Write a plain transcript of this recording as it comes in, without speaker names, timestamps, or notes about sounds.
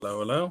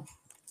Hello.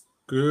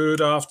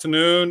 Good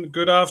afternoon.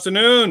 Good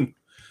afternoon,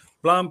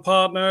 Blam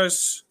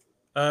partners.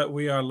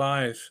 We are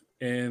live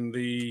in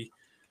the,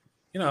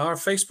 our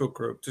Facebook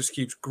group just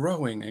keeps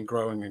growing and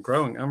growing and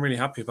growing. I'm really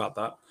happy about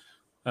that.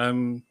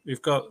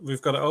 We've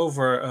got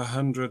over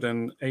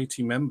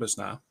 180 members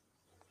now.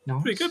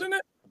 Nice. Pretty good, isn't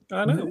it?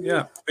 I know.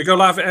 Yeah, we go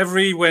live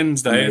every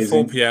Wednesday at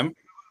 4 p.m.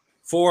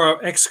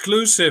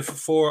 exclusive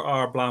for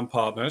our Blam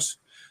partners.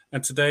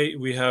 And today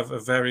we have a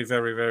very,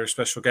 very, very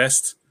special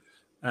guest.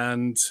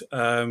 And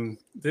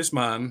this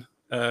man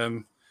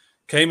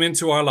came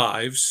into our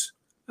lives,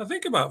 I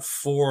think about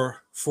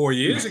four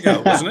years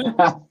ago, wasn't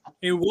it?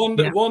 He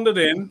wandered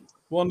in.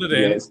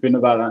 Yeah, it's been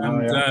about that now,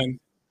 and,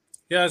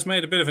 it's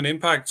made a bit of an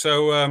impact.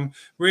 So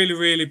really,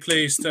 really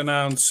pleased to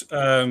announce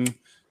the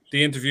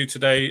interview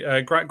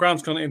today.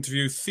 Grant's going to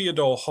interview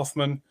Theodore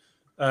Hoffmann,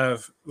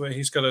 where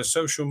he's got a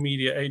social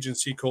media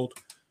agency called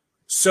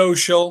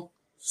Social,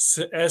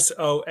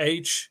 SOHCIAL.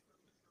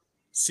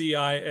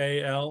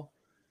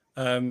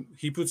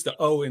 He puts the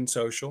O in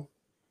social.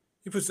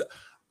 He puts the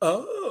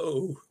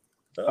O.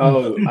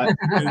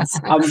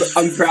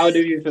 I'm proud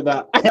of you for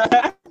that.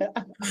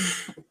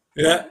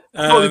 Yeah.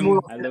 I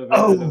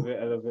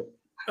love it.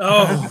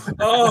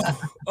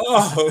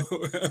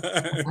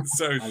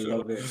 Social. I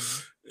love it.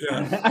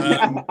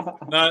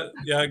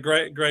 Yeah.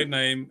 Great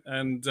name.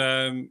 And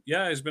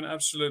it's been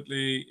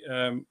absolutely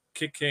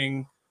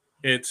kicking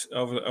it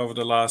over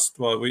the last,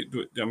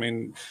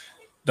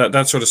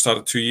 that sort of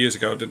started 2 years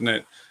ago, didn't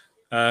it?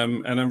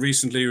 And then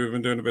recently we've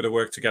been doing a bit of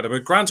work together.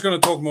 But Grant's going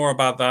to talk more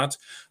about that.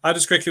 I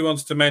just quickly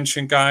wanted to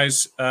mention,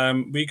 guys,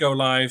 we go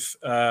live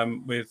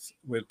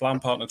with Blam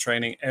Partner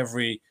Training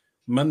every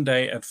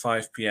Monday at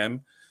 5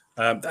 p.m.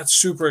 That's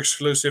super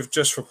exclusive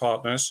just for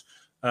partners.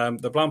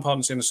 The Blam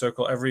Partners Inner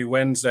Circle every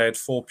Wednesday at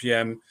 4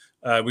 p.m.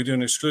 We do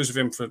an exclusive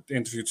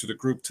interview to the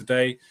group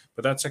today,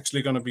 but that's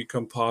actually going to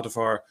become part of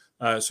our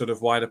sort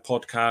of wider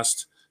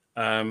podcast.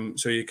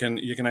 So you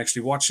can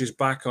actually watch this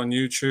back on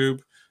YouTube.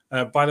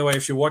 By the way,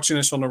 if you're watching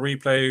this on a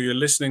replay or you're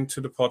listening to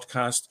the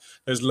podcast,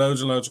 there's loads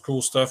and loads of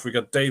cool stuff. We've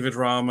got David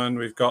Rahman.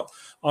 We've got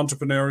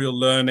entrepreneurial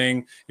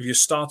learning. If you're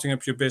starting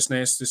up your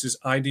business, this is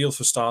ideal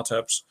for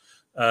startups.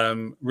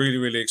 Really,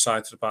 really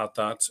excited about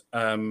that.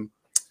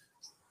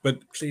 But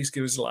please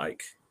give us a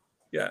like.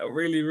 Yeah,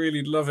 really,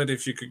 really love it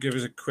if you could give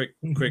us a quick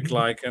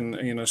like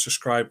and,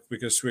 subscribe,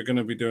 because we're going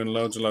to be doing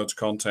loads and loads of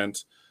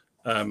content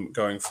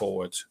going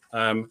forward.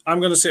 I'm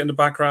going to sit in the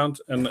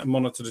background and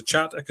monitor the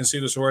chat. I can see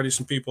there's already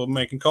some people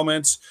making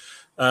comments.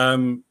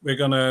 We're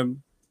going to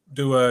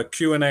do a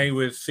Q&A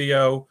with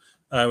Theo,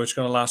 which is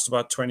going to last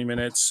about 20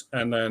 minutes.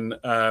 And then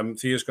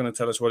Theo's going to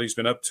tell us what he's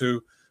been up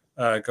to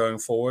going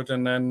forward.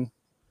 And then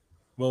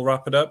we'll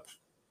wrap it up.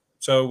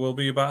 So we'll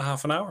be about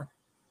half an hour.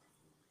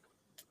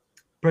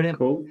 Brilliant.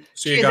 Cool.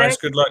 See you guys.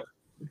 Good luck.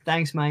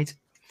 Thanks, mate.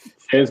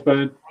 Cheers,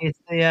 bud. Hey,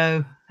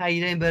 Theo. How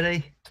you doing,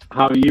 buddy?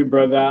 How are you,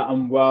 brother?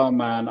 I'm well,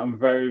 man. I'm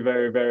very,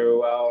 very, very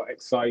well.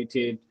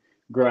 Excited,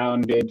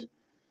 grounded.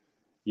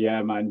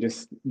 Yeah, man.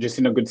 Just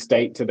in a good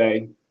state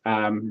today.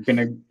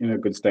 Been in a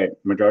good state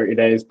majority of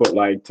days, but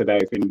like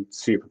today's been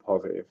super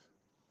positive.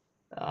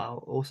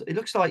 Oh, awesome. It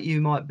looks like you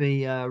might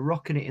be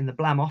rocking it in the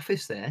Blam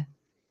office there.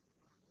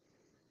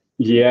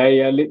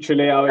 Yeah.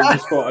 Literally, I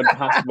just thought I'd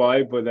pass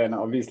by, but then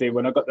obviously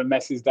when I got the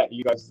message that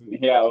you guys didn't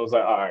hear, I was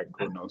like, all right,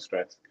 cool, no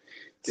stress.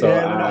 So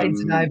we're not in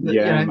today, but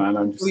man,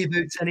 I'm just pull your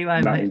boots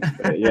anyway, mate.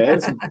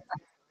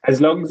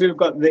 As long as we've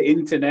got the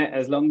internet,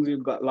 as long as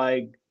we've got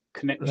like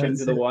connection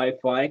to the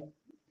Wi-Fi,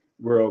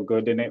 we're all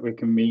good in it. We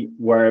can meet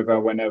wherever,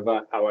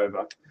 whenever,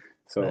 however.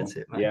 So that's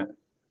it, mate. Yeah.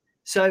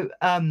 So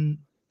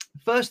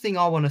first thing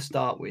I want to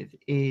start with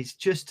is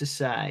just to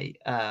say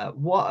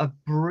what a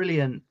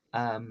brilliant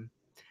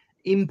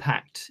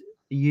impact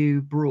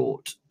you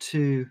brought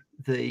to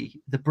the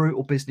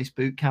Brutal Business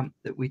Bootcamp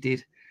that we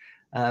did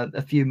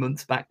a few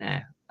months back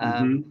now.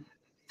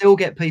 Still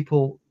get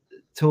people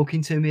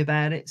talking to me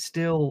about it.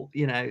 Still,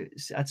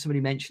 had somebody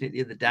mention it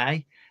the other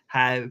day,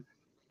 how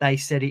they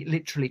said it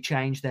literally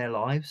changed their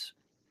lives.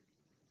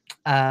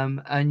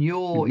 And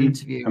your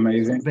interview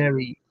amazing, was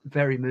very,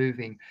 very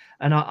moving.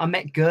 And I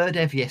met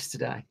Gurdev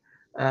yesterday,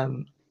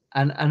 and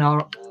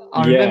I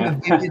remember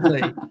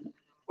vividly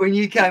when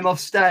you came off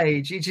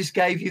stage, he just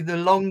gave you the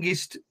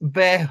longest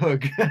bear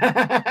hug.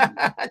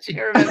 Do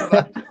you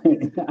remember?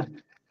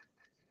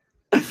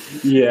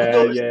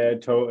 Yeah,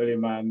 totally,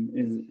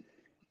 man.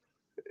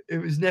 It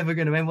was never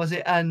going to end, was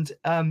it? And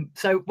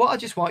so what I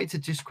just wanted to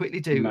just quickly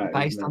do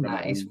based on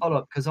that is follow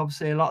up, because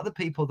obviously a lot of the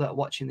people that are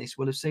watching this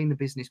will have seen the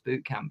Business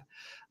Bootcamp.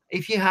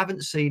 If you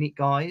haven't seen it,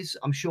 guys,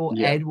 I'm sure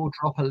Ed will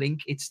drop a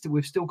link.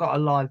 We've still got a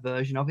live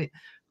version of it.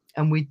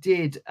 And we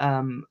did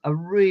a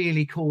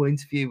really cool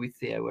interview with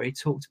Theo where he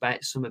talked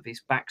about some of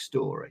his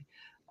backstory.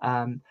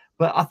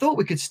 But I thought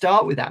we could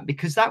start with that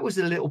because that was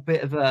a little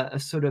bit of a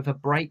sort of a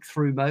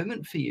breakthrough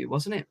moment for you,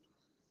 wasn't it?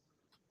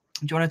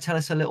 Do you want to tell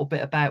us a little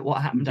bit about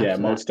what happened after that?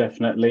 Yeah, most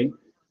definitely.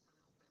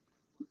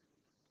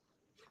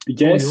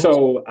 Yeah,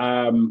 so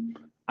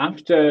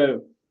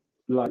after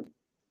like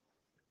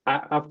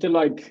After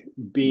like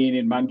being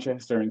in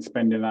Manchester and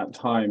spending that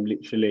time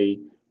literally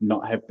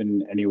not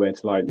having anywhere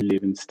to like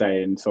live and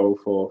stay and so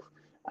forth,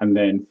 and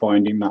then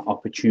finding that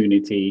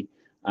opportunity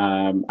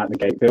at the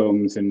Gate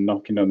Films and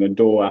knocking on the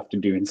door after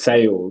doing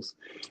sales,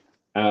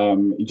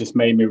 it just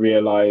made me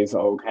realize,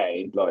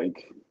 okay,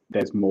 like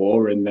there's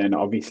more. And then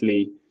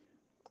obviously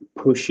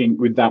pushing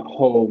with that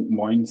whole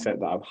mindset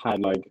that I've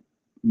had, like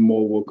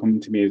more will come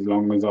to me as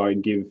long as I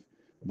give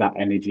that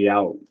energy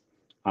out,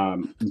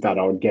 that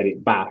I'll get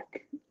it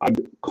back. I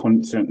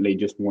constantly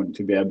just want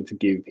to be able to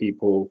give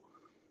people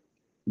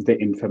the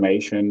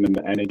information and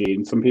the energy.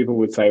 And some people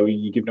would say, well,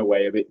 you're giving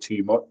away a bit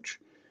too much.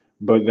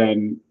 But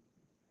then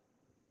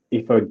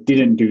if I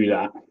didn't do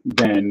that,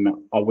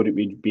 then I wouldn't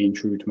be being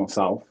true to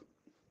myself.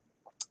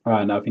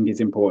 And I think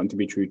it's important to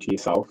be true to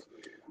yourself.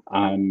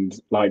 And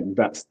like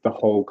that's the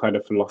whole kind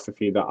of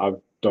philosophy that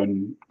I've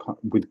done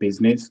with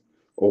business,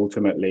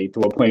 ultimately,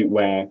 to a point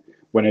where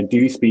when I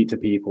do speak to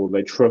people,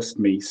 they trust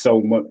me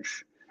so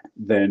much,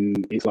 then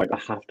it's like I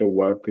have to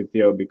work with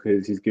Theo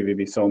because he's giving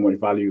me so much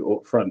value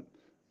up front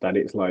that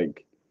it's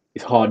like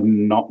it's hard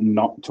not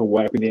to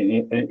work with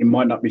it. It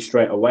might not be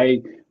straight away,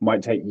 it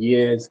might take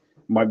years,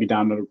 might be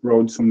down the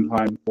road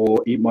sometime,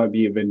 or it might be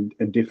even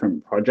a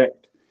different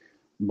project.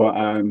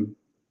 But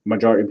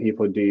majority of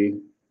people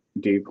do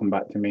come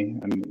back to me,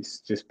 and it's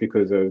just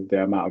because of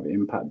the amount of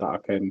impact that I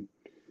can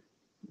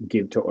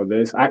give to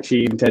others.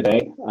 Actually, even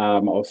today, I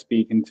was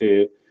speaking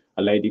to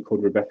a lady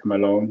called Rebecca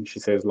Malone. She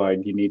says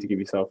like you need to give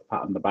yourself a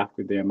pat on the back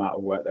with the amount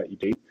of work that you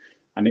do,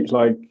 and it's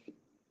like,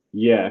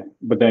 yeah.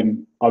 But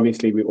then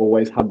obviously we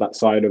always have that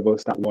side of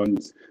us that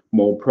wants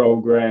more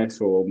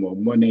progress or more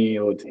money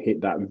or to hit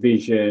that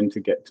vision to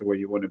get to where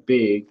you want to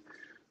be.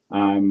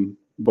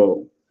 But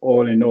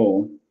all in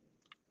all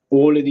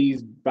of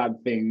these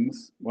bad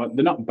things, well,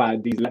 they're not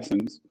bad, these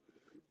lessons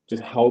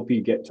just help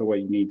you get to where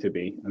you need to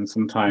be. And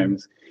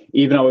sometimes,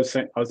 even I was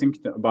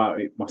thinking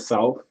about it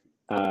myself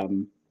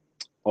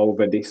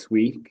over this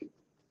week,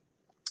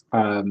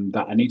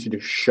 that I need to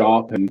just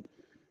sharpen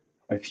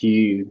a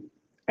few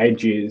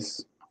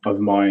edges of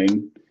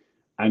mine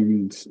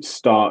and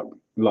start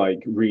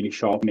like really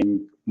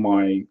sharpening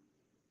my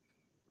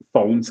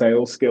phone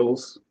sales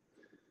skills.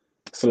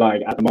 So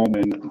like at the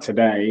moment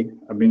today,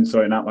 I've been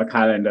sorting out my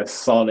calendar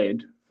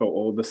solid for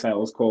all the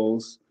sales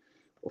calls,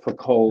 for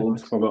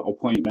calls, for the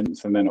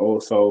appointments, and then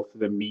also for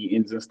the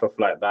meetings and stuff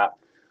like that,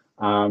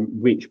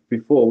 which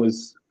before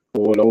was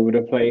all over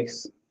the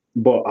place,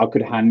 but I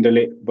could handle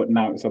it. But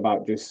now it's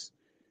about just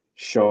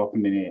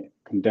sharpening it,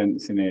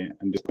 condensing it,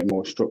 and just putting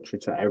more structure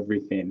to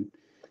everything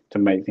to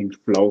make things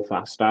flow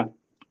faster,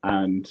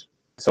 and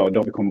so I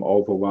don't become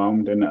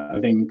overwhelmed. And I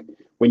think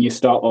when you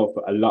start off,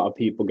 a lot of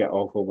people get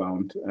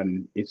overwhelmed,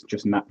 and it's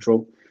just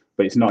natural.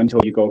 But it's not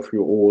until you go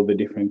through all the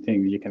different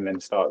things you can then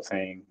start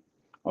saying,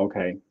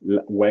 okay,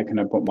 where can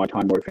I put my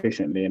time more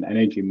efficiently and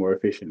energy more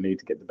efficiently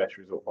to get the best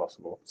result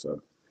possible?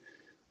 So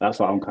that's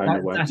what I'm kind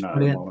of working at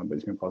the moment, but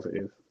it's been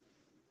positive.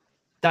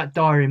 That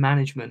diary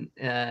management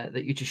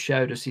that you just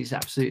showed us is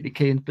absolutely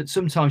key. But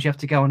sometimes you have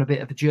to go on a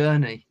bit of a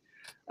journey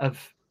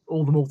of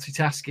all the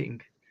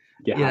multitasking,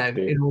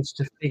 in order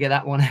to figure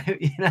that one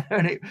out,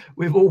 and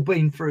we've all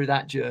been through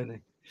that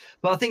journey.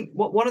 But I think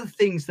one of the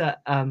things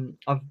that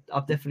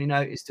I've definitely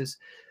noticed is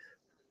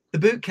the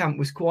boot camp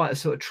was quite a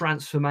sort of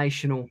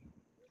transformational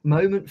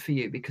moment for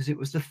you, because it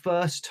was the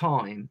first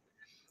time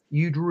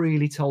you'd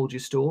really told your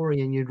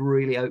story and you'd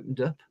really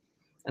opened up,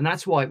 and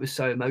that's why it was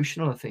so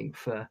emotional, I think,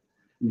 for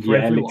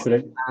everyone.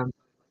 Literally.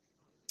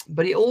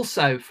 But it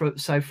also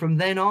from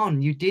then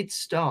on you did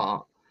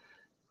start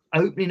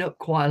opening up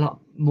quite a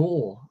lot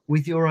more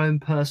with your own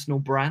personal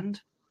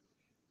brand,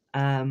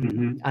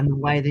 and the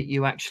way that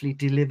you actually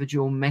delivered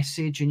your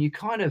message, and you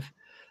kind of,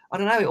 I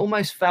don't know, it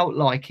almost felt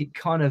like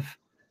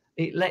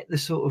it let the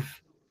sort of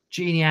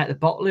genie out the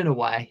bottle in a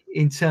way,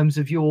 in terms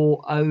of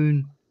your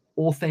own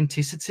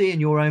authenticity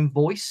and your own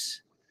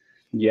voice.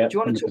 Yeah. Do you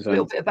want to 100%. talk a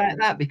little bit about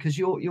that? Because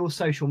your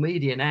social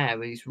media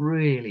now is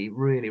really,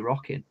 really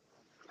rocking.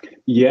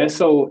 Yeah,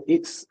 so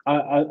it's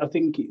I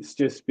think it's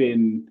just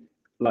been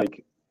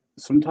like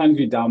sometimes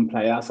we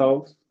downplay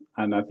ourselves,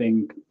 and I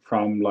think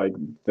from like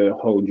the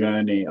whole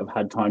journey I've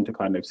had time to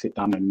kind of sit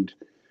down and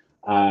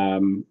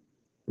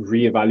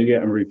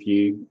reevaluate and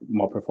review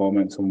my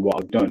performance and what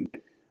I've done.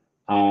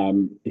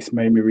 It's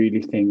made me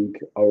really think,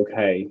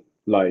 okay,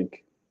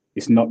 like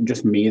it's not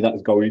just me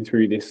that's going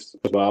through this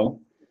as well.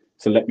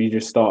 So let me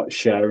just start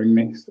sharing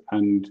this,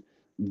 and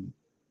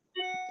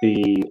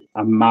the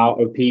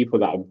amount of people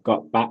that have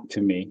got back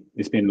to me,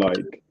 it's been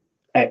like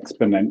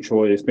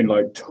exponential. It's been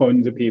like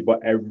tons of people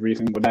every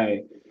single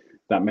day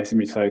that message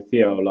me say,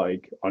 Theo,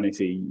 like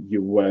honestly,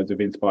 your words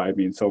have inspired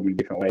me in so many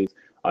different ways.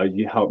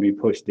 You helped me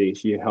push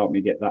this, you helped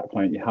me get that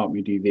client, you helped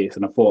me do this,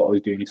 and I thought I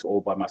was doing this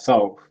all by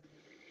myself.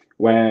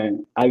 Where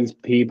as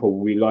people,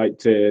 we like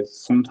to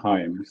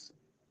sometimes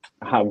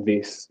have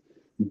this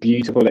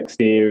beautiful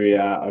exterior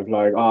of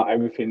like, oh,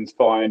 everything's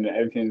fine,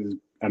 everything's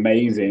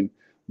amazing,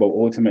 but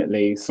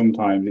ultimately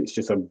sometimes it's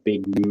just a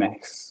big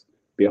mess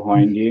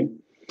behind you.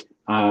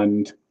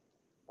 And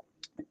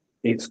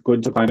it's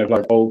good to kind of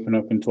like open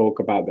up and talk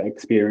about the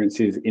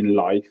experiences in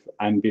life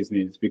and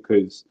business,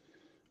 because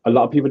a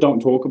lot of people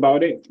don't talk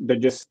about it. They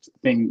just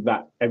think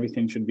that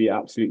everything should be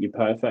absolutely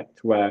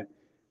perfect, where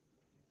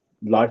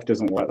life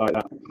doesn't work like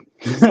that.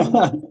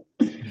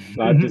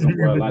 Life doesn't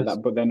work like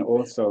that. But then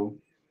also,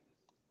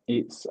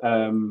 it's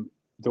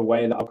the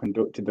way that I've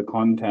conducted the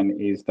content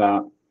is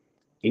that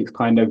it's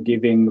kind of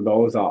giving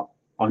those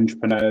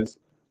entrepreneurs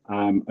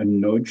a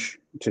nudge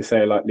to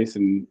say, like,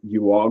 listen,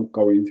 you are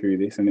going through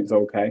this and it's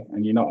okay,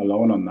 and you're not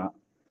alone on that.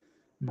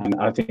 And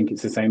I think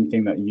it's the same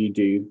thing that you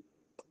do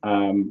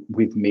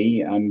with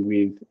me and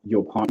with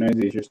your partners.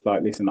 Is just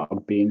like, listen,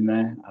 I've been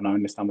there and I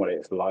understand what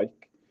it's like.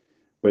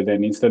 But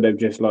then instead of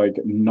just like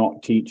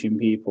not teaching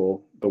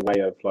people the way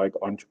of like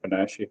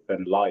entrepreneurship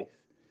and life,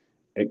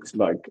 it's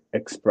like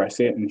express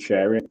it and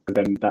share it.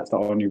 Because then that's the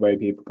only way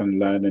people can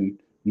learn and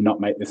not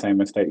make the same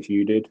mistakes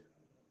you did.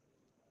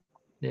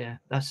 Yeah,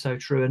 that's so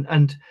true.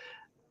 And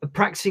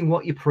practicing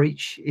what you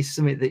preach is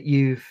something that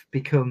you've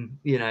become,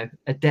 you know,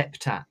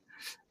 adept at.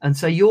 And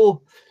so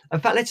in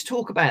fact, let's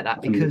talk about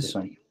that, because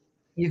 100%.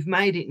 You've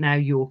made it now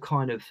your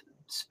kind of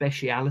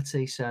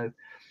speciality. So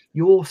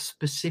your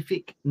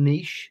specific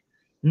niche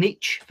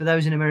for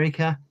those in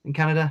America and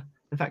Canada.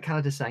 In fact,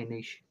 Canada say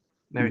niche,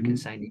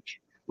 Americans say niche,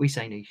 we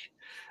say niche.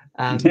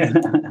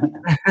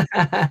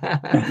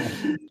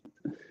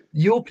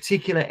 Your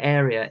particular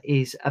area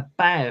is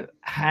about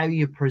how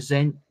you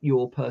present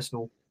your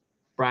personal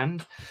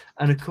brand,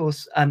 and of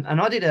course, and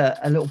I did a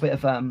little bit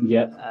of an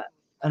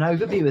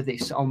overview of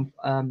this on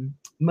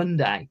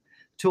Monday,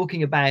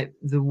 talking about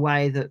the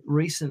way that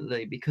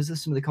recently, because of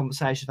some of the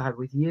conversations I've had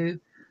with you,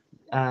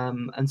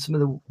 and some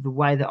of the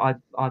way that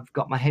I've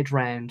got my head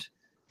around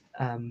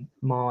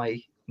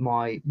my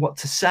what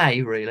to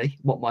say, really,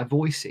 what my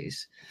voice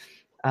is.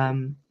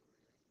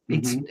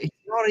 It's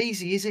not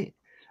easy, is it?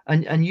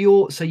 And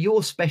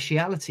your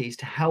speciality is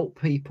to help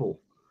people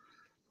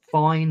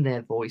find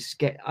their voice,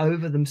 get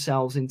over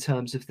themselves in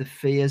terms of the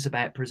fears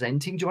about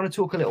presenting. Do you want to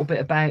talk a little bit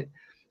about,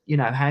 you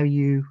know, how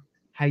you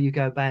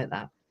go about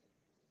that?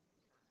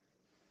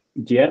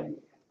 Yeah.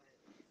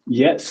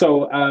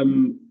 So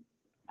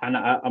and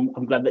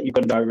I'm glad that you've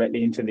gone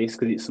directly into this,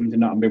 because it's something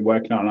that I've been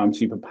working on and I'm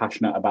super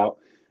passionate about.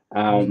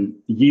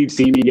 You've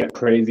seen me get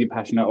crazy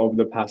passionate over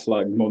the past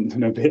like month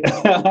and a bit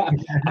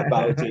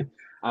about it.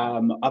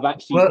 I've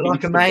actually worked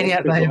like a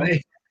maniac,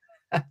 baby.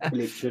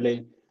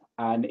 Literally.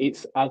 And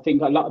I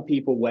think a lot of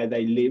people where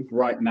they live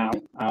right now,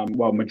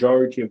 well,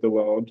 majority of the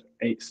world,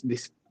 it's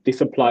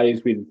this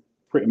applies with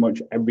pretty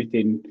much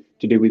everything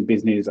to do with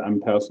business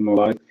and personal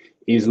life,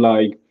 is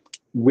like,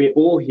 we're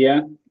all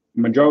here,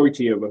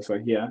 majority of us are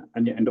here,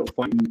 and you end up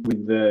fighting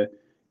with the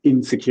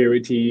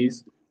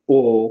insecurities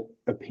or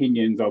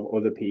opinions of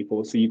other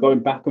people. So you're going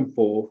back and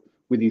forth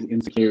with these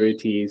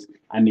insecurities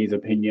and these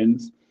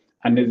opinions.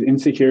 And the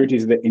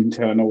insecurities are the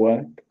internal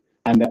work,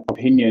 and the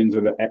opinions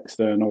are the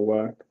external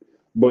work.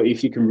 But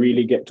if you can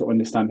really get to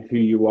understand who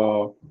you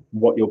are,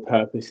 what your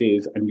purpose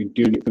is, and you're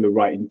doing it for the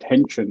right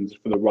intentions,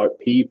 for the right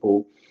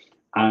people,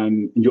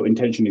 and your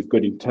intention is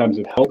good in terms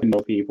of helping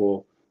those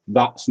people,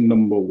 that's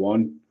number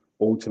one,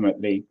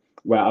 ultimately.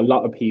 Where a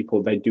lot of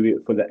people, they do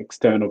it for the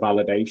external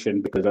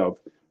validation because of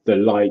the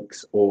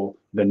likes or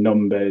the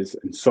numbers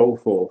and so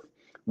forth.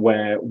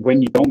 Where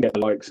when you don't get the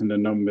likes and the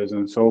numbers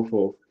and so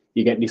forth,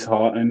 you get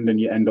disheartened and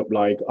you end up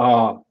like,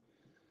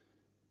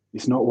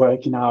 it's not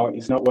working out.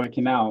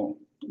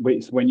 But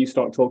it's when you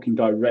start talking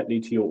directly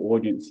to your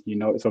audience, you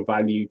know it's of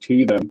value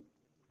to them.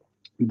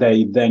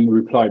 They then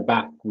reply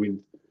back with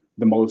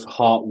the most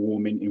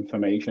heartwarming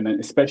information. And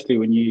especially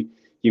when you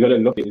got to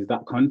look at it, is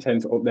that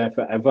content's up there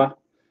forever.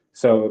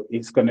 So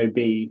it's going to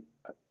be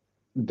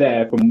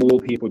there for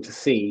more people to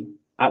see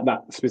at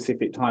that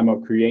specific time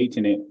of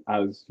creating it.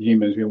 As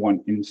humans, we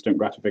want instant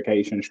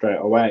gratification straight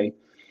away.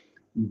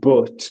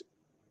 But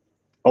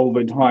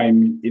over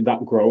time,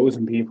 that grows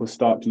and people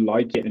start to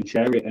like it and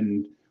share it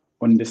and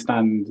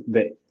understand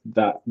that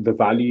the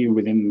value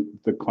within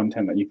the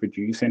content that you're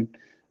producing.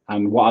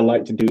 And what I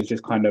like to do is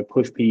just kind of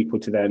push people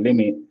to their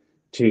limit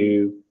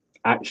to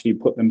actually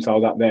put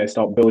themselves out there,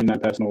 start building their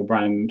personal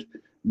brand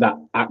that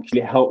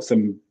actually helps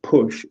them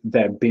push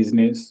their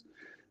business.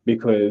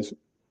 Because,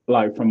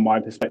 like, from my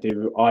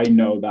perspective, I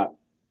know that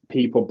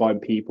people buy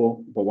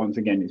people, but once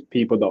again, it's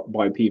people that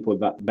buy people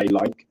that they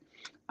like.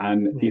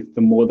 And if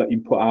the more that you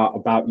put out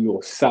about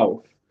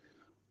yourself,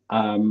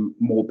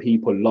 more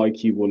people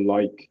like you will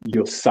like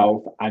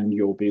yourself and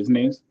your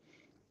business.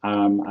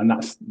 And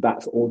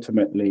that's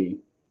ultimately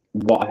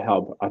what I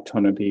help a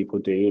ton of people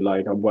do.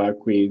 Like, I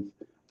work with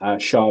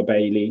Shah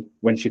Bailey.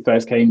 When she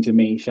first came to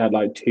me, she had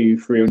like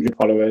 200-300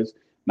 followers.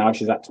 Now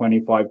she's at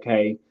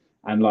 25k,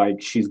 and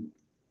like she's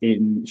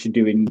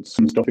doing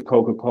some stuff with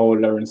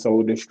Coca-Cola and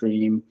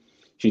SodaStream.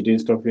 She's doing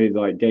stuff with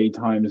like Gay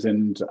Times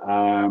and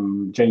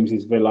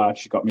James's Villa.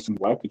 She got me some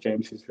work with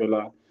James's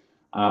Villa,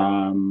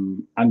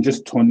 and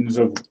just tons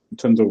of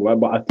work.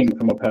 But I think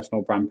from a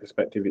personal brand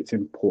perspective, it's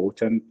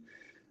important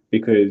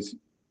because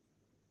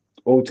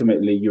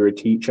ultimately you're a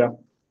teacher.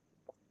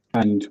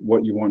 And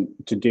what you want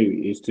to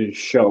do is to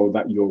show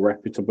that you're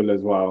reputable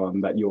as well,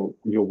 and that you're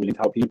willing to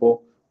help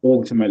people.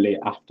 Ultimately,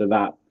 after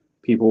that,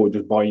 people will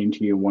just buy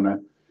into you and want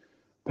to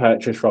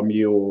purchase from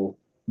you or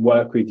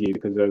work with you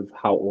because of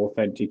how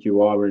authentic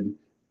you are, and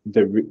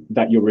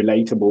that you're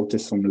relatable to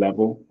some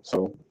level.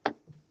 So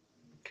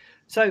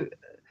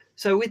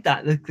with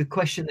that, the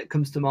question that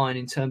comes to mind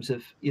in terms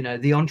of, you know,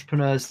 the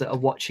entrepreneurs that are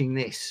watching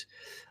this,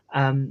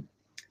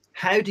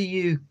 how do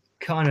you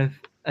kind of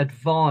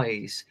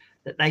advise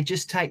that they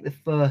just take the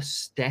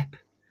first step?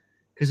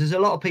 Because there's a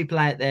lot of people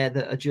out there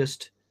that are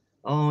just,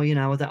 oh, you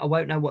know, I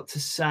won't know what to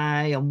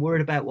say. I'm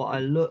worried about what I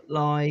look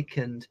like,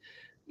 and,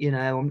 you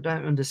know, I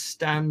don't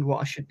understand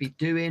what I should be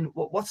doing.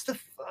 What's the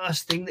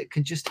first thing that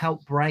can just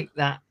help break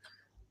that,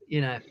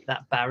 you know,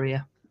 that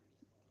barrier?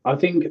 I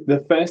think the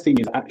first thing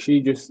is actually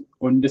just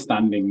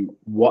understanding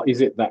what is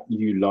it that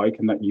you like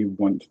and that you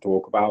want to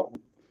talk about,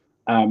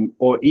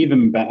 or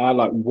even better,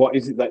 like what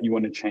is it that you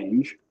want to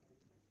change?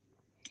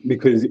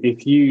 Because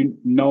if you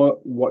know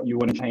what you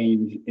want to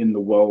change in the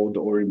world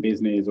or in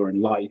business or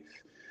in life,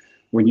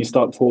 when you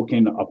start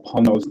talking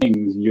upon those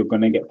things, you're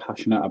going to get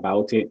passionate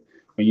about it.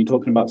 When you're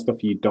talking about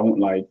stuff you don't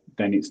like,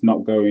 then it's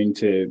not going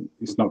to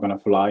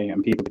fly,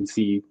 and people can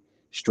see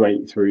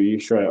straight through you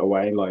straight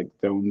away. Like,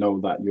 they'll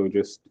know that you're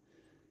just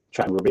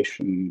chatting rubbish,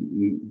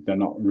 and they're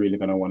not really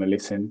going to want to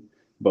listen.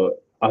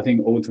 But I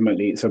think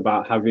ultimately it's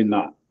about having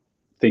that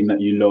thing that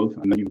you love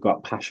and that you've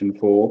got passion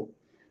for,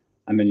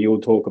 and then you'll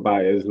talk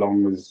about it as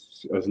long as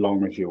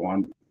you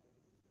want.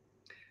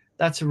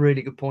 That's a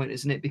really good point,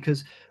 isn't it?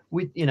 Because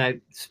you know,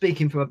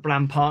 speaking from a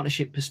brand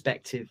partnership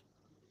perspective,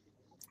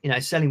 you know,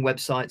 selling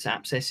websites,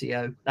 apps,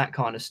 SEO, that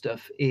kind of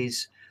stuff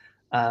is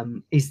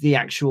the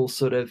actual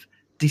sort of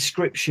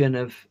description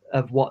of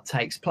what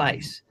takes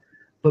place.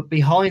 But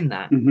behind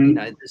that, you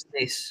know, there's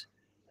this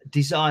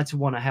desire to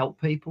want to help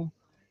people,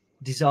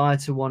 desire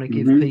to want to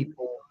give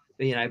people,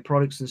 you know,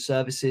 products and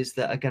services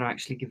that are going to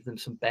actually give them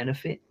some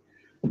benefit.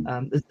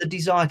 The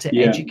desire to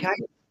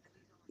educate,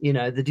 you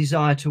know, the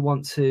desire to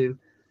want to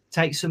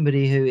take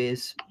somebody who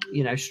is,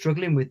 you know,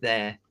 struggling with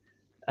their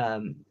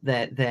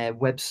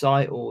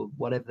website or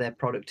whatever their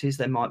product is.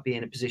 They might be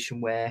in a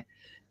position where,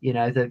 you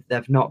know,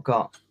 they've not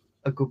got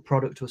a good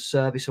product or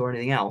service or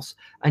anything else,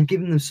 and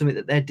giving them something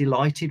that they're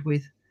delighted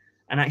with,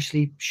 and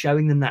actually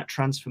showing them that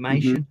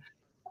transformation.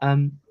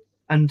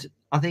 And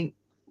I think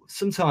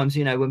sometimes,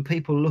 you know, when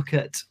people look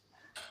at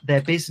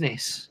their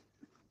business,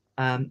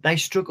 they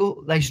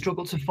struggle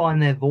to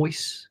find their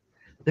voice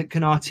that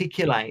can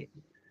articulate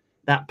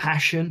that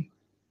passion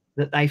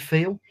that they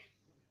feel.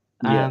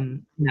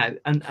 You know,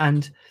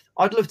 and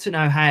I'd love to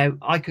know how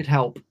I could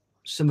help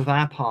some of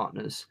our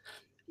partners,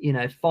 you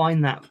know,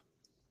 find that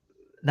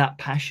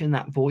passion,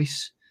 that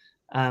voice,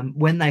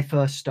 when they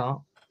first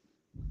start.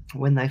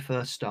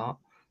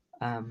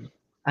 And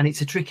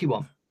it's a tricky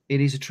one.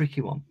 It is a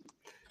tricky one.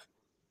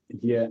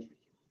 Yeah,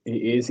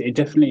 it is. It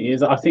definitely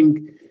is. I think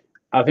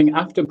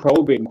after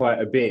probing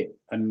quite a bit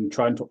and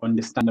trying to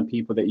understand the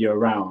people that you're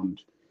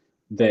around,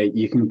 that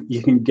you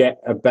can get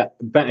a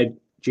better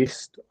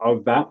gist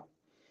of that.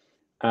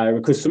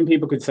 Because some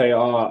people could say,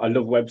 "Oh, I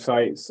love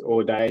websites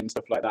all day" and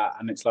stuff like that,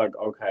 and it's like,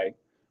 okay,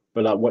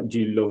 but like, what do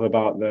you love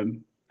about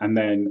them? And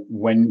then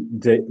when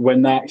they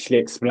actually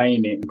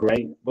explain it,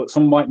 great. But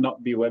some might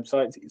not be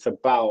websites. It's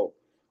about,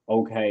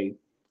 okay,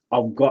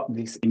 I've got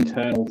this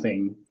internal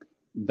thing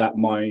that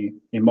my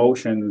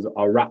emotions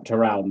are wrapped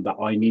around, that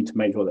I need to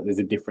make sure that there's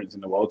a difference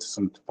in the world to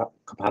some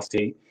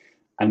capacity.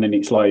 And then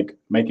it's like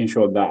making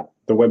sure that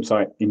the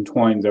website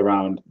entwines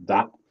around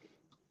that,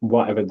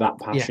 whatever that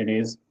passion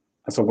is.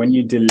 And so when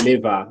you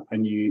deliver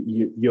and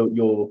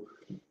you're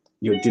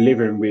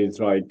delivering with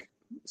like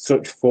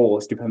such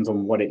force, depends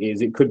on what it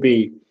is. It could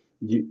be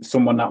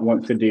someone that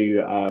wants to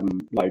do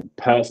like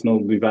personal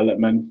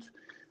development,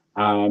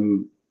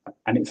 and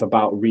it's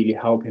about really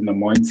helping the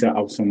mindset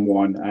of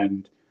someone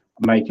and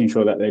making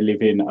sure that they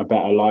live in a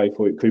better life.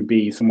 Or it could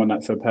be someone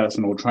that's a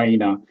personal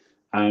trainer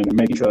and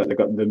making sure that they've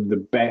got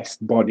the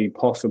best body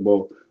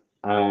possible,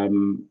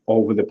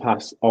 over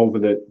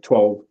the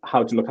 12,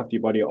 how to look after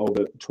your body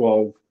over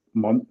 12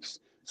 months,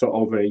 so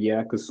over a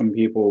year, because some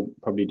people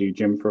probably do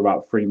gym for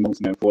about 3 months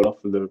and then fall off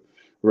for the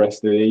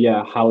rest of the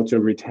year. How to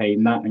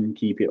retain that and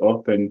keep it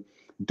up, and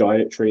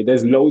dietary.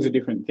 There's loads of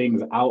different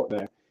things out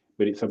there,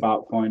 but it's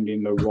about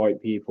finding the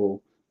right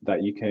people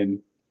that you can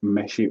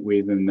mesh it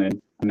with and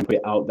then put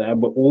it out there.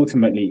 But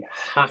ultimately, you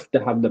have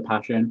to have the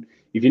passion.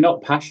 If you're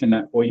not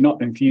passionate or you're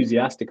not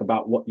enthusiastic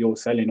about what you're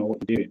selling or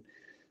what you're doing,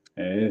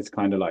 it's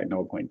kind of like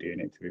no point doing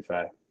it, to be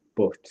fair.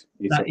 But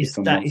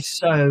that is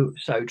so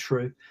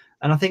true.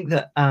 And I think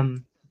that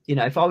you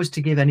know, if I was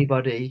to give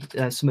anybody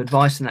some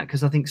advice on that,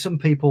 because I think some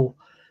people,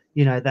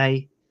 you know,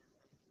 they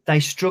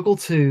struggle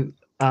to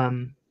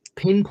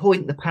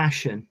pinpoint the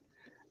passion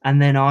and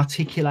then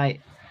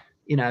articulate,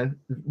 you know,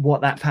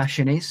 what that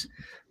passion is.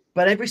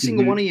 But every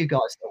single one of you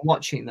guys that are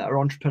watching that are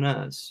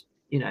entrepreneurs,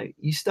 you know,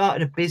 you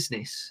started a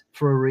business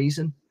for a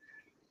reason.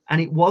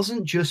 And it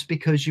wasn't just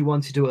because you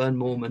wanted to earn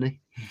more money,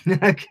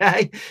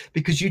 okay?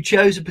 Because you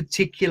chose a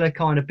particular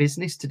kind of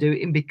business to do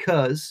it in,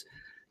 because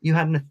you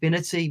had an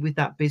affinity with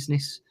that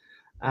business.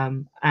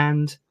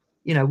 And,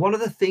 you know, one of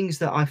the things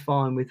that I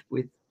find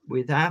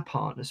with our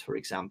partners, for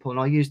example, and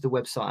I use the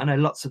website, I know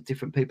lots of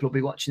different people will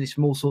be watching this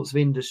from all sorts of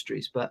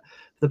industries, but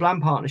the Blam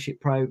Partnership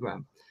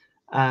Program,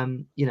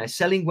 you know,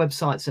 selling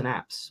websites and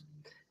apps,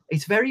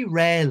 it's very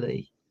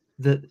rarely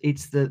that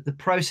it's the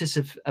process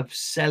of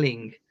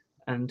selling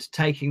and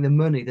taking the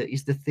money that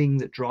is the thing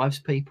that drives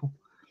people.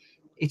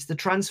 It's the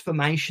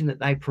transformation that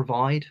they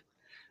provide.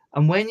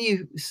 And when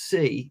you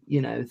see,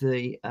 you know,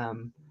 the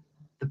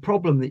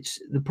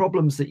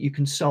problems that you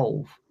can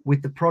solve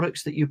with the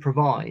products that you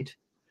provide,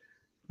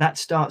 that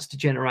starts to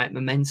generate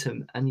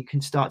momentum, and you can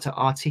start to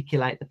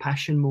articulate the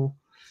passion more.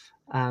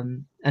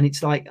 And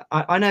it's like,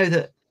 I know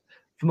that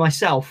for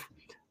myself,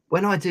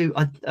 when I do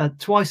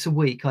twice a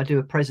week, I do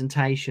a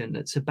presentation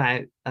that's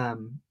about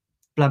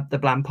the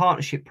Blam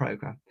Partnership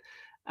Program.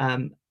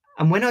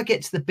 And when I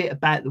get to the bit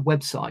about the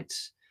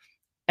websites,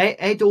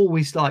 Ed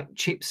always like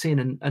chips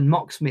in and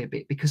mocks me a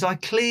bit, because I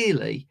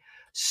clearly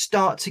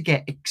start to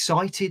get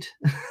excited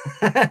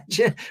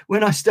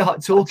when I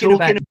start talking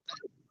about it,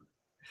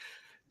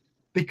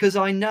 because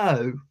I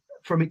know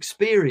from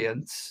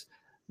experience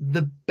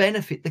the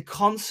benefit, the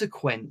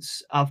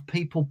consequence of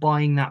people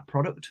buying that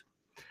product.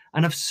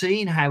 And I've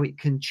seen how it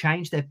can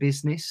change their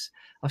business.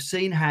 I've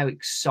seen how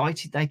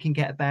excited they can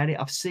get about it.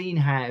 I've seen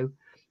how,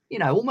 you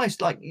know,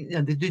 almost like, you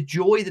know, the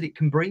joy that it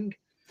can bring.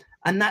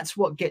 And that's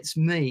what gets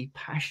me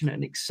passionate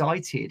and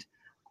excited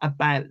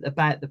about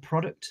the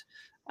product.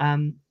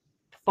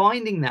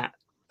 Finding that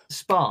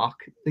spark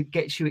that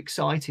gets you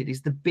excited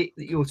is the bit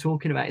that you're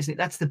talking about, isn't it?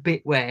 That's the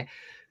bit where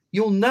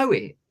you'll know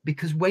it,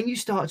 because when you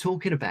start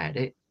talking about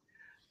it,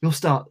 you'll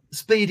start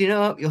speeding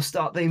up, you'll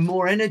start being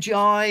more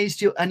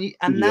energized, and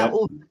that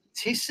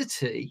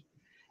authenticity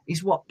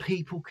is what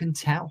people can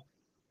tell.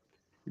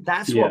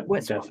 That's what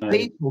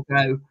people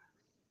go,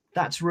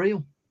 that's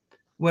real.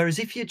 Whereas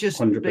if you're just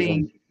 100%.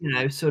 Being, you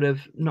know, sort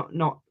of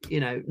not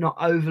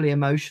overly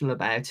emotional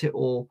about it,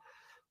 or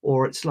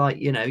it's like,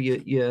 you know,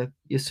 you're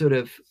sort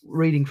of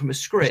reading from a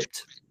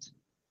script,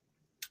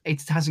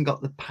 it hasn't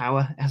got the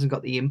power, it hasn't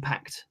got the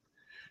impact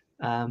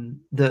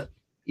that,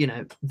 you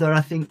know, that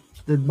I think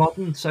the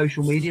modern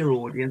social media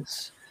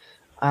audience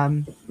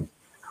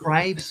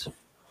craves.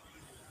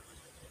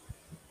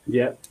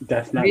 Yeah,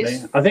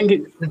 definitely. I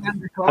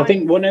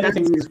think one of the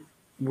things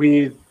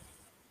with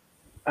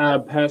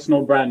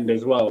personal brand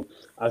as well,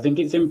 I think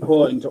it's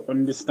important to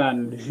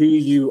understand who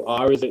you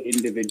are as an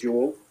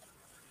individual,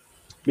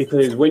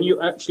 because when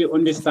you actually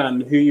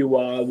understand who you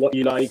are, what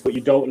you like, what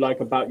you don't like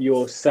about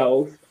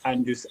yourself,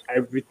 and just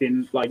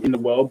everything like in the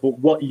world, but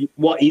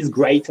what is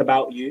great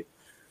about you,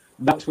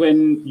 that's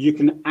when you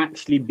can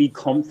actually be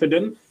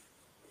confident.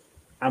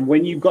 And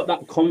when you've got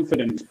that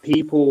confidence,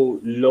 people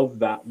love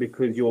that,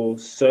 because you're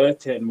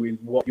certain with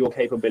what your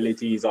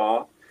capabilities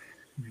are.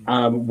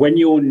 When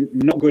you're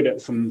not good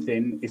at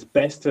something, it's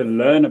best to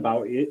learn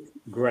about it,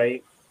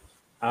 great,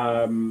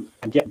 and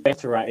get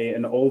better at it.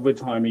 And over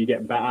time, you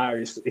get better.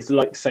 It's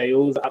like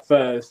sales. At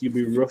first, you'll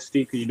be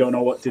rusty because you don't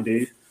know what to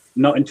do.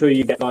 Not until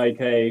you get like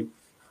a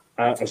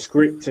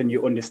script and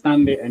you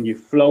understand it and you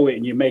flow it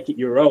and you make it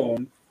your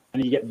own,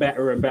 and you get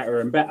better and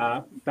better and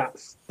better.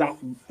 That's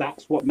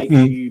what makes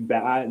you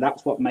better.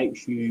 That's what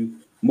makes you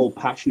more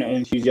passionate and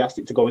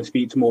enthusiastic to go and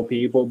speak to more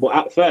people. But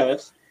at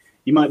first,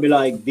 you might be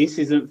like, this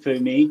isn't for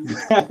me.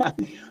 But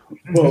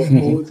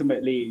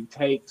ultimately, it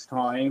takes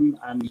time.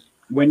 And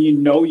when you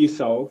know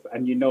yourself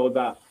and you know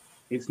that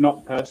it's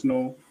not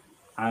personal,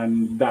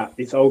 and that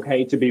it's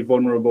okay to be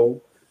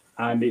vulnerable,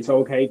 and it's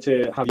okay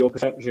to have your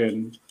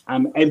perception,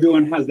 and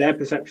everyone has their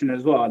perception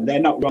as well.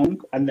 They're not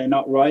wrong and they're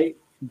not right,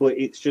 but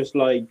it's just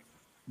like,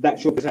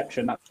 that's your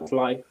perception, that's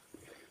life.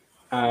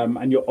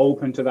 And you're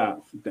open to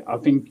that. I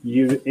think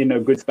you're in a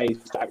good space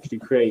to actually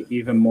create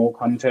even more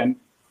content.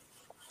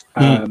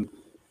 And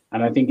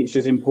I think it's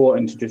just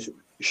important to just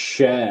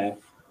share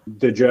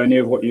the journey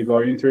of what you're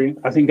going through.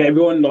 I think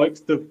everyone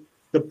likes the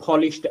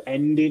polished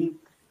ending,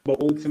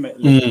 but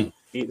ultimately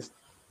it's...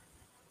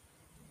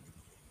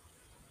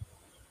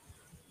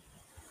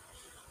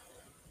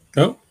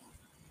 Oh,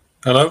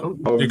 hello.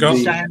 You go.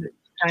 Sound,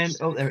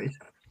 oh, there it is.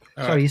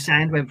 Sorry, your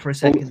sound went for a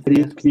second.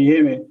 Can you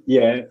hear me?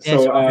 Yeah.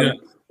 So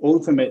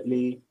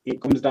ultimately,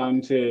 it comes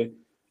down to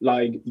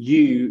like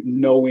you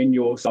knowing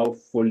yourself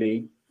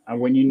fully,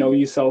 and when you know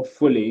yourself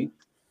fully,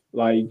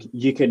 like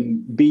you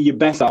can be your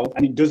best self,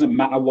 and it doesn't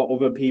matter what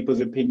other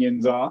people's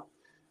opinions are,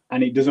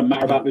 and it doesn't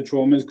matter about the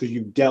traumas, because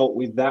you've dealt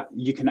with that.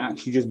 You can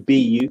actually just be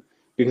you,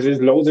 because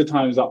there's loads of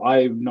times that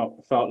I've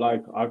not felt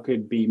like I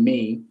could be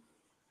me,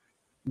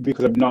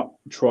 because I've not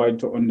tried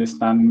to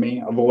understand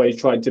me. I've always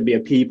tried to be a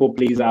people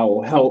pleaser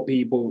or help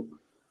people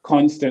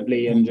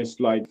constantly and just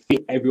like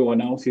fit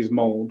everyone else's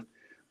mold.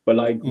 But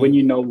like when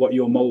you know what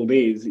your mold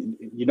is,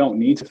 you don't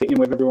need to fit in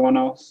with everyone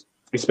else,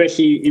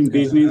 especially in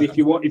business. If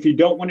you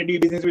don't want to do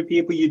business with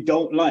people you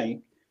don't like,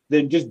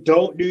 then just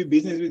don't do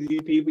business with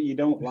these people you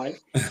don't like.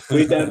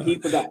 With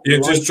people that you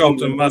like just dropped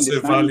you a and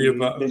massive understand value you,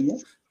 bomb. then yeah.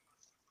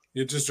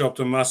 You just dropped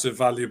a massive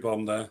value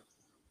bomb there.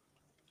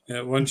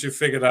 Yeah, once you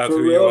figured out For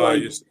who real, you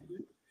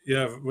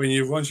are,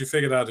 like, once you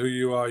figured out who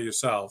you are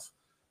yourself,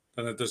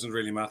 then it doesn't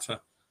really matter.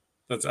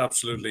 That's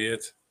absolutely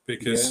it,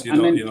 because yeah.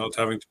 you're not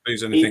having to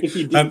please anything. If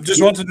you do,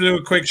 Just wanted to do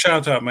a quick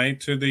shout out, mate,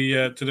 to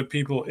the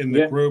people in the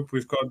yeah. group.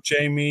 We've got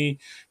Jamie,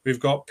 we've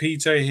got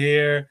Peter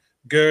here,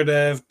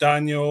 Gurdev,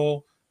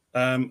 Daniel.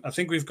 I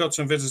think we've got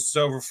some visitors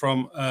over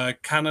from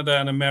Canada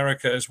and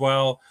America as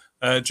well.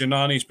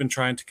 Janani's been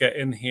trying to get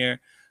in here.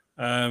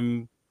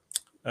 One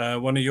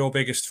of your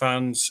biggest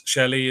fans,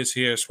 Shelley, is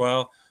here as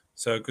well.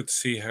 So good to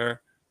see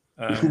her.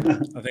 I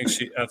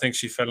think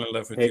she fell in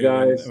love with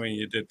you when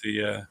you did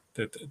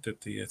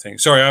the thing.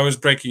 Sorry, I was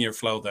breaking your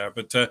flow there,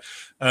 but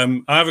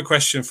I have a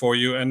question for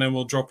you, and then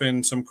we'll drop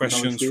in some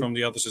questions from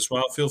the others as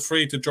well. Feel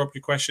free to drop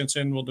your questions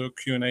in. We'll do a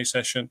Q&A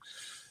session.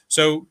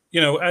 So,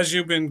 as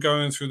you've been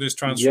going through this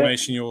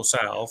transformation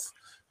yourself,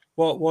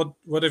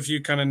 what have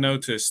you kind of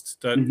noticed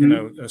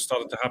that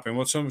started to happen?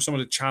 What some of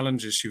the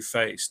challenges you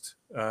faced,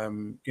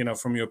 from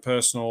your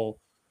personal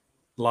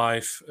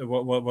life?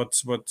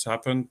 What's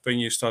happened when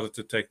you started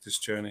to take this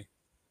journey?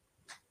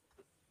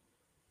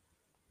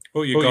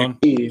 Oh, you're gone.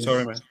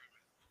 Sorry, man.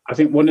 I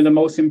think one of the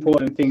most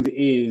important things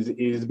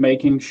is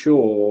making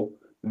sure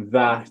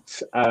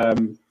that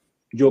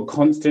you're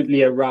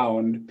constantly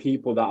around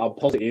people that are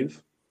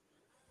positive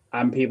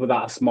and people that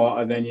are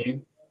smarter than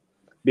you.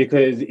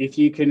 Because if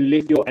you can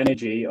lift your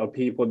energy of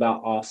people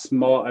that are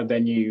smarter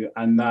than you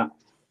and that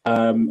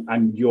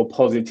and your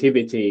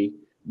positivity,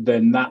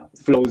 then that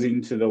flows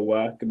into the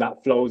work,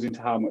 that flows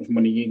into how much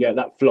money you get,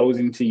 that flows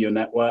into your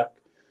network.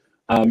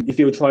 If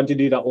you're trying to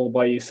do that all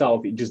by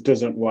yourself, it just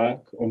doesn't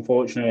work.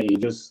 Unfortunately,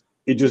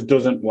 it just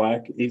doesn't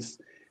work.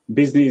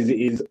 Business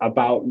is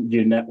about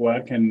your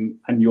network and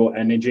your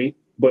energy.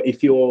 But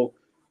if you've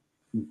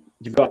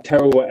got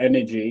terrible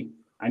energy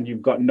and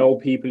you've got no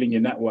people in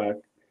your network,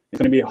 it's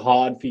going to be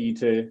hard for you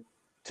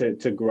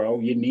to grow.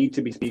 You need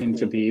to be speaking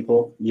to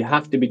people. You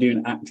have to be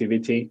doing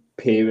activity,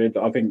 period.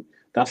 I think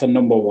that's a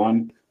number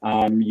one.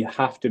 You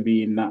have to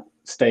be in that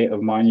state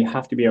of mind. You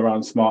have to be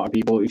around smarter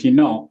people. If you're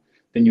not,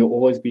 then you'll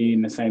always be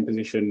in the same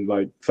position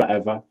like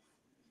forever.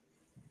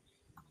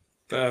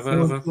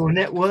 Your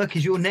network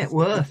is your net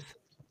worth.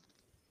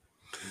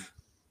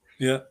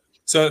 Yeah.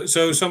 So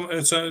some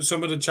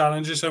of the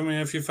challenges. I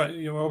mean, if you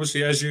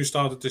obviously, as you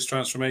started this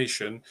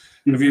transformation,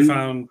 have you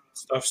found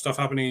stuff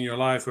happening in your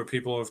life where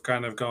people have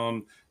kind of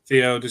gone,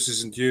 Theo, this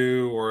isn't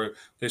you, or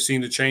they've seen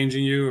the change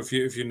in you? If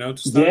you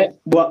noticed that?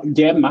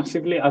 Yeah,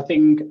 massively. I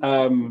think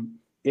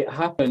it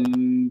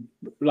happened.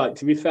 Like,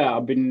 to be fair,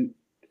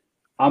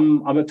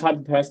 I'm a type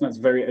of person that's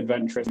very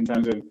adventurous in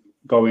terms of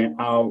going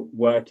out,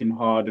 working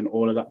hard, and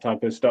all of that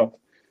type of stuff.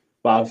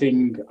 But I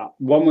think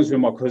one was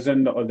with my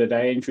cousin the other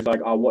day, and she was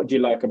like, "Oh, what do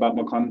you like about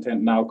my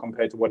content now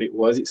compared to what it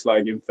was? It's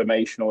like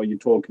informational. You're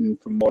talking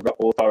from more of an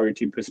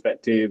authority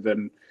perspective,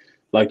 and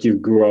like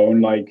you've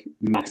grown like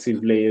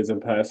massively as a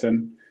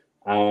person.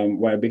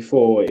 Where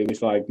before it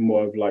was like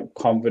more of like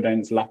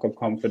confidence, lack of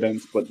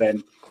confidence. But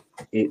then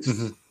it's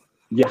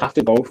you have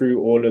to go through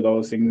all of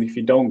those things. If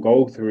you don't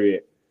go through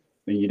it,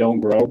 then you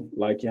don't grow.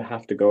 Like, you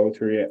have to go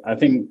through it. I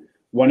think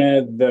one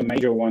of the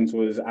major ones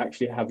was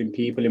actually having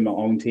people in my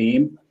own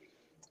team.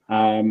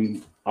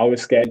 I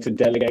was scared to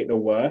delegate the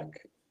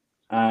work.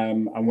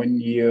 And when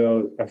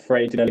you're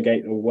afraid to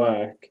delegate the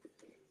work,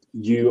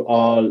 you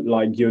are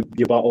like, you're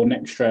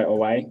bottlenecked straight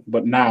away.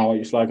 But now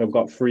it's like I've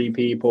got 3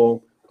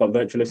 people, got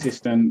virtual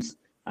assistants,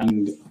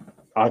 and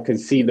I can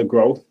see the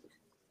growth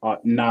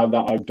now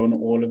that I've done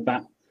all of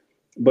that.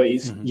 But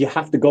it's you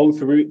have to go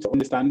through it to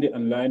understand it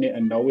and learn it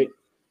and know it.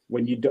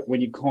 When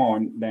you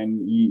can't,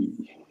 then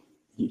you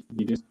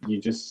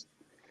just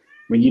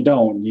when you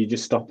don't, you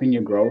just stop in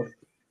your growth.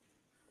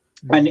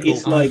 And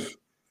it's like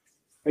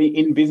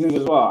in business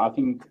as well. I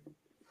think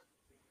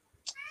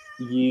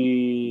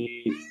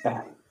you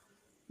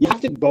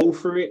have to go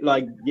through it.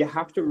 Like, you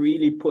have to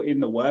really put in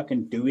the work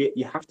and do it.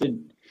 You have to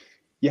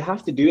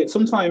do it.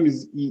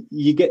 Sometimes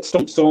you get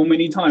stumped so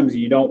many times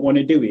you don't want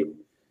to do it.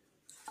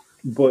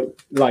 But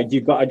like,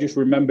 you've got to just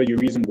remember the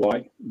reason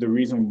why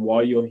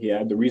you're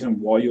here, the reason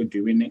why you're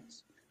doing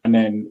it, and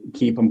then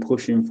keep on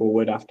pushing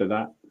forward after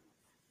that.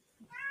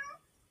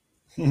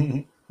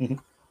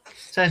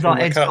 Sounds like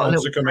my cat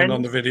wants to come in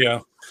on the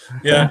video.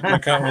 Yeah, my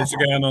cat wants to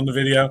get in on the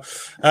video.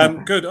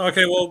 Good.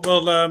 Okay, we'll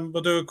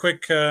do a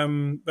quick. We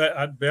haven't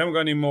got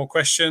any more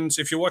questions.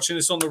 If you're watching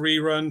this on the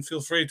rerun, feel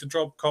free to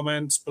drop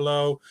comments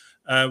below.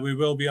 We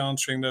will be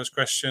answering those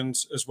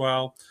questions as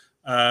well.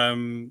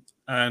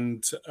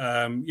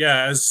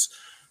 As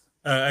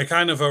a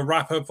kind of a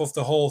wrap up of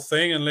the whole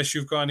thing, unless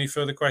you've got any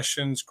further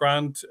questions,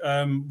 Grant,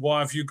 what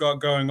have you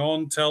got going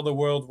on? Tell the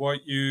world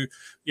what your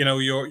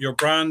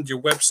brand, your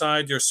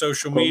website, your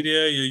social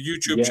media, your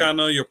YouTube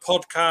channel, your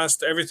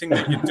podcast, everything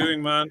that you're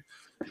doing, man.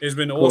 It's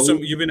been awesome.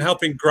 You've been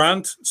helping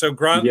Grant. So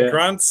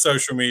Grant's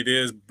social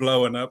media is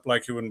blowing up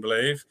like you wouldn't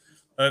believe.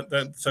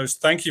 So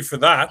thank you for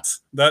that.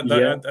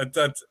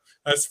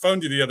 I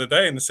phoned you the other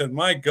day and I said,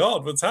 "My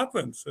God, what's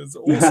happened?" It's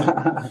awesome.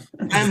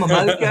 Found my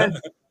mojo.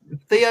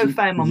 Theo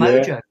found my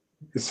mojo.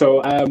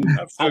 So at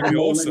the moment,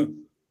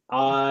 awesome.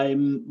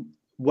 I'm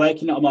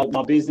working on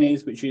my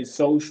business, which is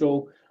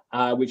social,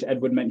 which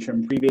Edward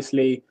mentioned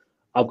previously.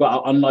 I've got an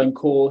online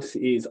course,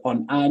 is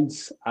on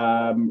ads.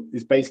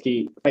 It's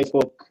basically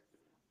Facebook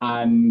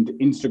and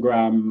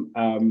Instagram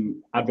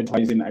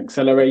advertising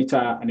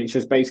accelerator, and it's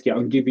just basically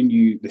I'm giving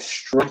you the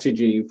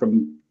strategy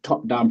from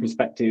top-down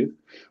perspective,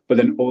 but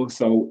then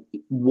also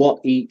what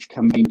each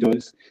campaign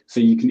does,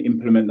 so you can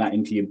implement that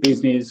into your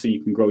business, so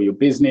you can grow your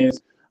business.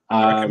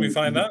 Where can we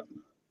find that?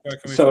 Where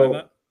can we find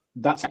that?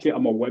 That's actually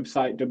on my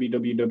website,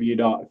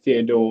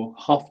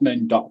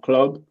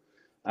 www.theodorehoffmann.club.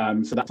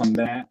 So that's on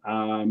there.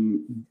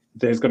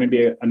 There's going to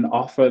be an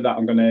offer that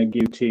I'm going to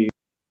give to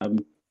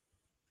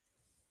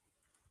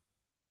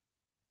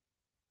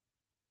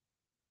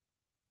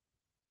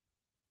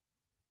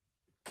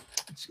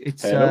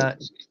yeah,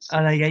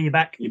 you're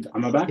back.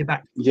 Am I back? You're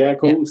back. Yeah,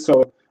 cool. Yeah.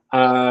 So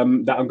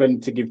that I'm going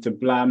to give to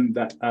Blam,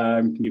 that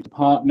can give to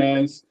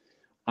partners.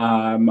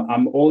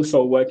 I'm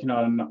also working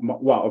on,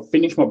 I've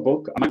finished my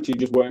book. I'm actually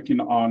just working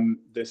on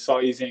the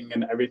sizing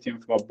and everything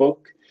for my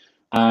book.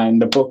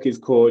 And the book is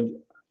called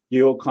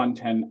Your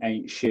Content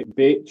Ain't Shit,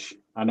 Bitch.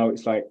 I know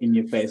it's like in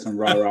your face and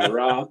rah, rah,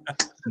 rah.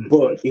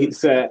 But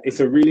it's a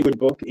really good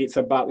book. It's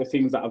about the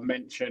things that I've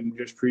mentioned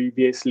just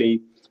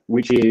previously,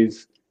 which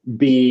is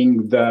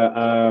being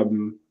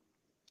the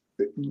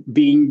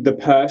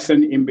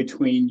person in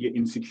between your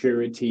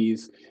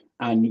insecurities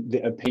and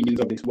the opinions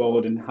of this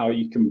world, and how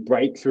you can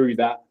break through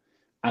that,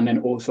 and then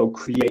also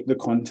create the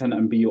content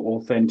and be your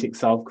authentic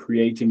self,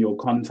 creating your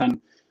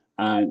content.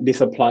 This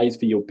applies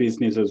for your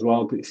business as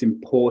well, because it's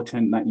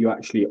important that you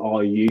actually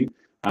are you.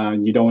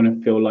 You don't want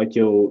to feel like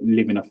you're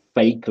living a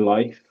fake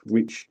life,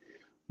 which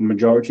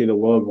majority of the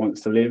world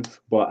wants to live,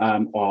 but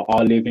or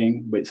are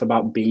living. But it's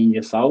about being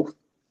yourself.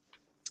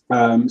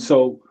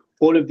 So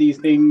all of these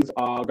things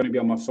are going to be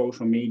on my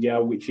social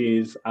media, which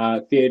is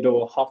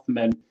Theodore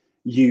Hoffmann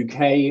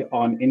UK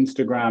on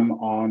Instagram,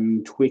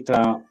 on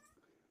Twitter,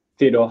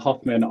 Theodore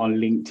Hoffmann on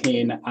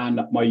LinkedIn,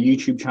 and my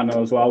YouTube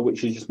channel as well,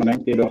 which is just my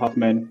name, Theodore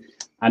Hoffmann.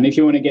 And if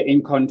you want to get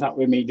in contact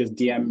with me, just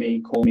DM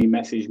me, call me,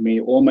 message me.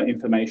 All my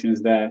information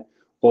is there,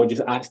 or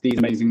just ask these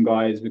amazing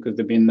guys, because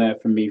they've been there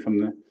for me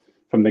from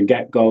the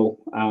get-go.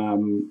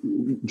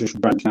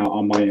 Just branching out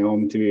on my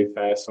own, to be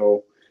fair.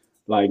 So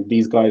like,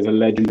 these guys are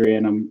legendary,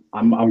 and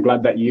I'm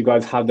glad that you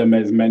guys have them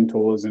as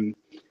mentors, and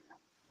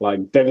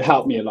like, they've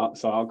helped me a lot.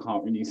 So I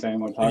can't really say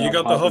much. You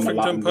got the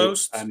Huffington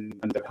Post, and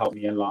they've helped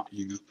me a lot.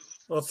 You know.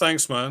 Well,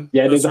 thanks, man.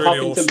 Yeah, that's there's a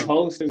really Huffington awesome.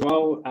 Post as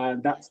well.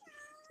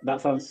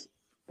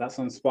 That's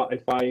on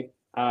Spotify,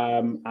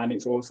 and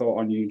it's also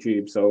on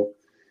YouTube. So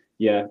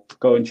yeah,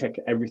 go and check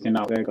everything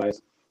out there,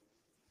 guys.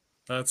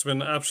 It's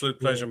been an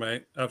absolute pleasure,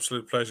 mate.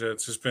 Absolute pleasure.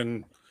 It's just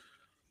been,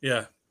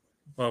 yeah.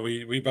 Well,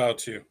 we bow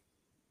to you.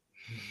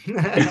 You're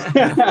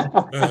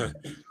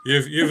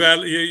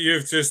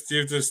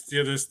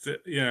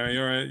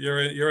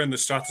in the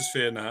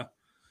stratosphere now.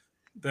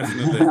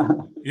 Definitely.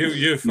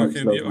 You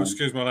fucking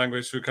excuse my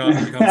language. We can't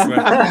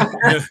swear.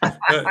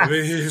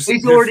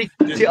 He's already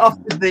put it off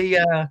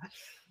the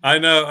I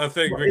know. I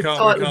think we can't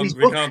upload this.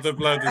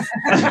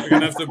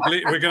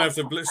 We're gonna have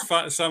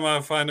to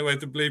somehow find a way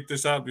to bleep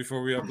this out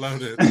before we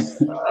upload it.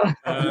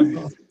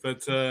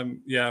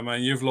 Yeah,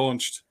 man, you've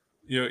launched.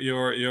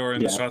 You're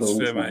in the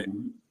stratosphere, mate.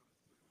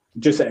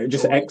 Just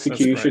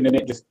execution in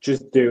it.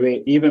 Just do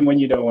it. Even when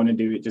you don't want to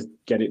do it, just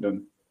get it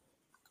done.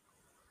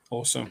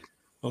 Awesome.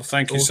 Well,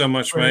 thank you so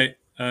much, mate.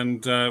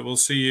 And we'll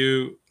see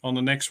you on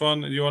the next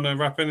one. Do you want to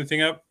wrap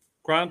anything up,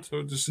 Grant,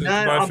 or just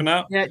goodbye for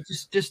now? Yeah,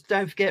 just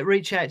don't forget,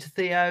 reach out to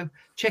Theo.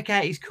 Check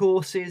out his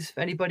courses if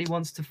anybody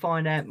wants to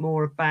find out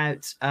more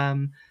about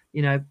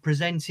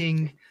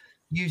presenting,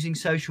 using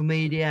social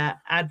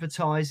media,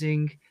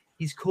 advertising.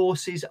 His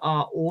courses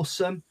are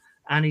awesome,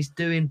 and he's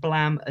doing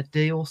Blam a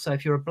deal. So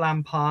if you're a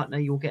Blam partner,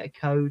 you'll get a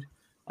code.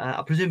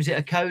 I presume, is it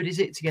a code? Is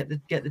it to get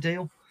the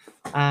deal?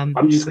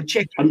 I'm just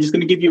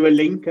going to give you a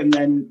link, and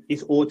then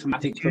it's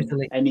automatic for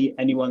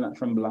anyone that's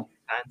from Blam.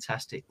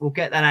 Fantastic. We'll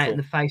get that out in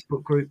the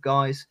Facebook group,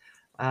 guys.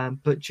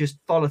 But just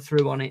follow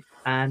through on it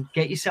and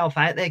get yourself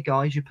out there,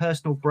 guys. Your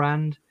personal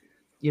brand.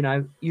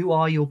 You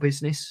are your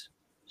business.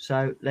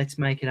 So let's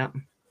make it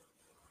happen.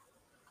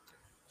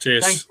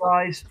 Cheers. Thanks,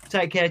 guys.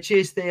 Take care.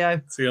 Cheers, Theo.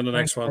 See you on the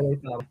next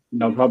one.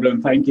 No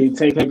problem. Thank you.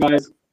 Take care, guys.